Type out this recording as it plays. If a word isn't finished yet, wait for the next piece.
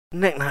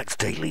Knick-Knack's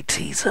Daily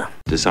Teaser.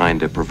 Designed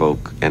to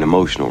provoke an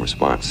emotional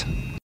response.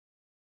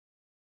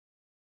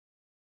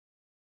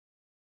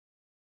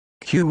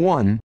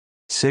 Q1,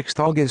 6th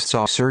August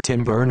saw Sir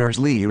Tim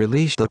Berners-Lee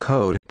release the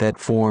code that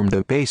formed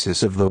the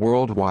basis of the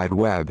World Wide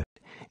Web.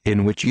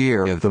 In which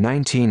year of the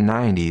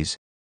 1990s?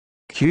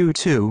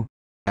 Q2,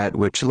 at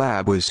which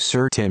lab was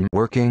Sir Tim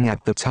working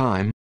at the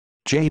time?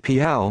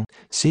 JPL,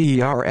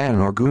 CERN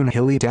or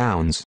Goonhilly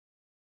Downs?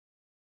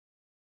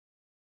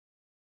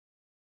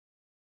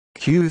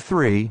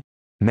 Q3,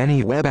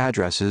 many web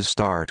addresses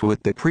start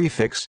with the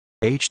prefix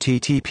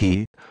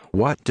HTTP.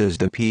 What does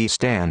the P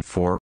stand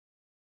for?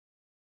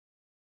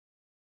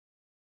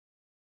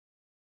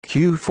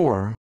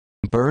 Q4,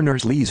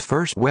 Berners-Lee's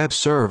first web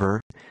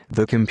server,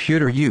 the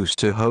computer used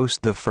to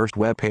host the first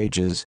web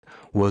pages,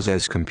 was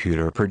as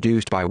computer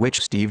produced by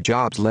which Steve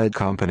Jobs-led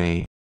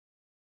company?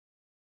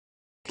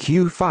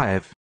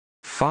 Q5,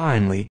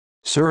 finally,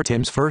 Sir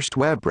Tim's first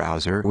web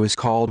browser was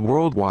called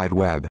World Wide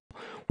Web.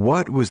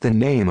 What was the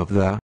name of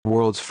the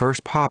world's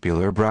first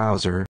popular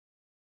browser?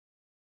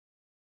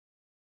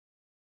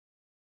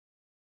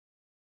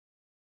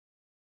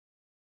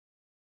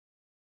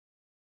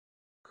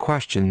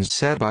 Questions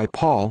said by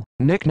Paul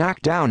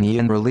Knick-Knack Downey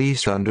and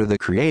released under the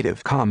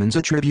Creative Commons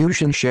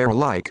Attribution Share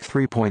Alike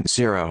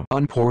 3.0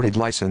 unported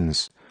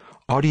license.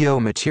 Audio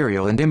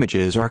material and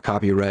images are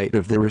copyright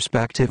of the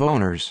respective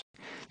owners.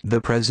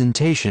 The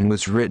presentation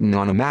was written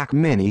on a Mac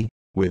Mini,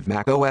 with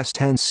macOS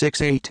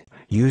 10.6.8,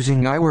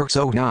 using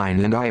iWorks 09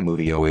 and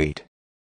iMovie 08.